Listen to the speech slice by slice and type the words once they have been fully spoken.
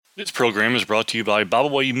This program is brought to you by Bible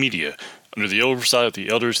Way Media, under the oversight of the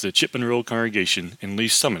elders of the Chipman Road Congregation in Lee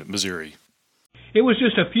Summit, Missouri. It was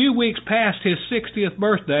just a few weeks past his 60th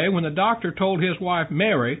birthday when the doctor told his wife,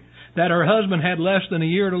 Mary, that her husband had less than a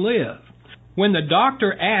year to live. When the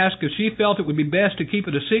doctor asked if she felt it would be best to keep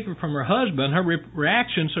it a secret from her husband, her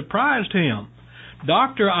reaction surprised him.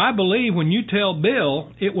 "Doctor, I believe when you tell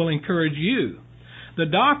Bill, it will encourage you." The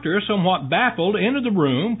doctor, somewhat baffled, entered the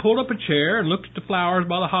room, pulled up a chair, and looked at the flowers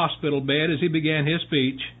by the hospital bed as he began his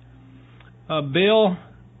speech. "Bill,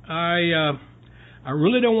 I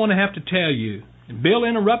really don't want to have to tell you." And Bill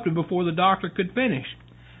interrupted before the doctor could finish.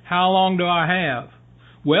 "How long do I have?"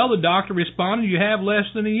 "Well," the doctor responded, "you have less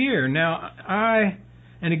than a year. Now,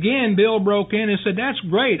 And again, Bill broke in and said, "That's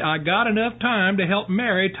great. I got enough time to help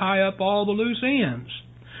Mary tie up all the loose ends."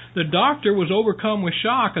 The doctor was overcome with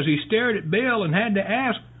shock as he stared at Bill and had to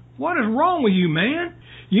ask, "What is wrong with you, man?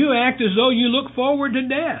 You act as though you look forward to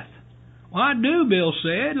death." "Well, I do," Bill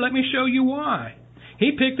said. "Let me show you why."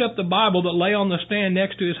 He picked up the Bible that lay on the stand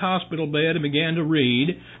next to his hospital bed and began to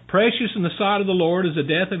read. "Precious in the sight of the Lord is the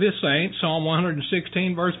death of his saints," Psalm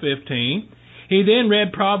 116, verse 15. He then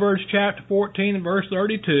read Proverbs chapter 14 and verse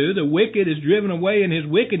 32. "The wicked is driven away in his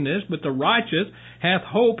wickedness, but the righteous hath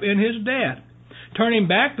hope in his death." Turning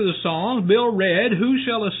back to the Psalms, Bill read, "Who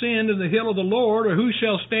shall ascend to the hill of the Lord, or who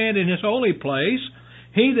shall stand in his holy place?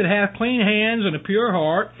 He that hath clean hands and a pure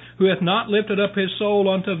heart, who hath not lifted up his soul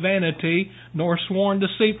unto vanity, nor sworn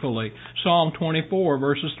deceitfully." Psalm 24,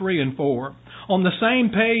 verses 3 and 4. On the same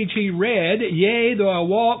page he read, "Yea, though I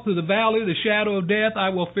walk through the valley of the shadow of death, I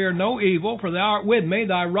will fear no evil, for thou art with me,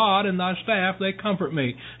 thy rod and thy staff, they comfort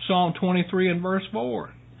me." Psalm 23 and verse 4.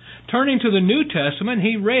 Turning to the New Testament,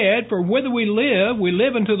 he read, "For whether we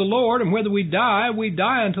live unto the Lord, and whether we die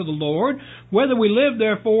unto the Lord. Whether we live,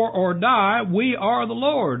 therefore, or die, we are the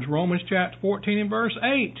Lord's." Romans chapter 14 and verse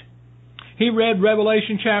 8. He read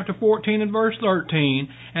Revelation chapter 14 and verse 13,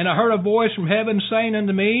 "And I heard a voice from heaven saying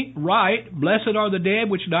unto me, Write, Blessed are the dead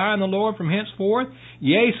which die in the Lord from henceforth.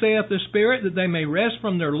 Yea, saith the Spirit, that they may rest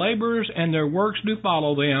from their labors, and their works do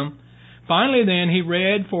follow them." Finally then he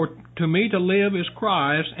read, "For to me to live is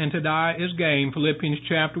Christ, and to die is gain." Philippians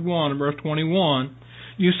chapter 1 and verse 21.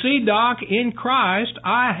 You see, Doc, in Christ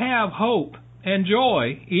I have hope and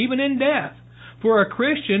joy, even in death. For a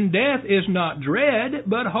Christian, death is not dread,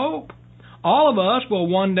 but hope. All of us will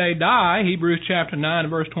one day die, Hebrews chapter 9 and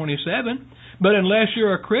verse 27. But unless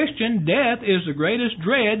you're a Christian, death is the greatest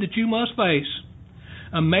dread that you must face.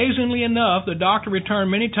 Amazingly enough, the doctor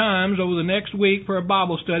returned many times over the next week for a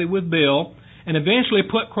Bible study with Bill, and eventually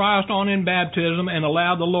put Christ on in baptism and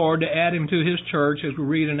allowed the Lord to add him to his church, as we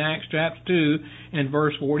read in Acts chapter 2 and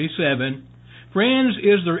verse 47. Friends,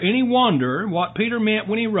 is there any wonder what Peter meant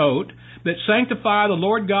when he wrote, "But sanctify the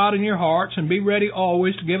Lord God in your hearts, and be ready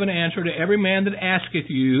always to give an answer to every man that asketh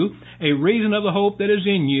you a reason of the hope that is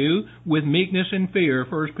in you, with meekness and fear."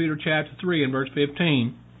 1 Peter chapter 3 and verse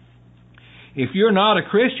 15. If you're not a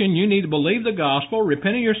Christian, you need to believe the gospel,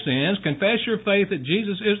 repent of your sins, confess your faith that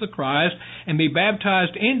Jesus is the Christ, and be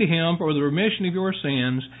baptized into him for the remission of your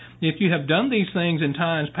sins. If you have done these things in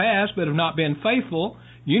times past but have not been faithful,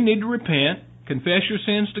 you need to repent, confess your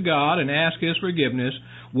sins to God, and ask his forgiveness.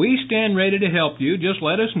 We stand ready to help you. Just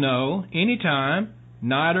let us know, anytime,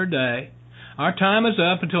 night or day. Our time is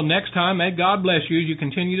up. Until next time, may God bless you as you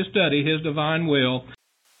continue to study his divine will.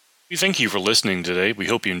 We thank you for listening today. We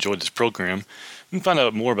hope you enjoyed this program. You can find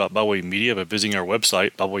out more about Bible Way Media by visiting our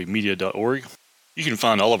website, biblewaymedia.org. You can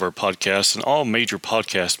find all of our podcasts on all major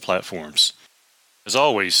podcast platforms. As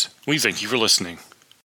always, we thank you for listening.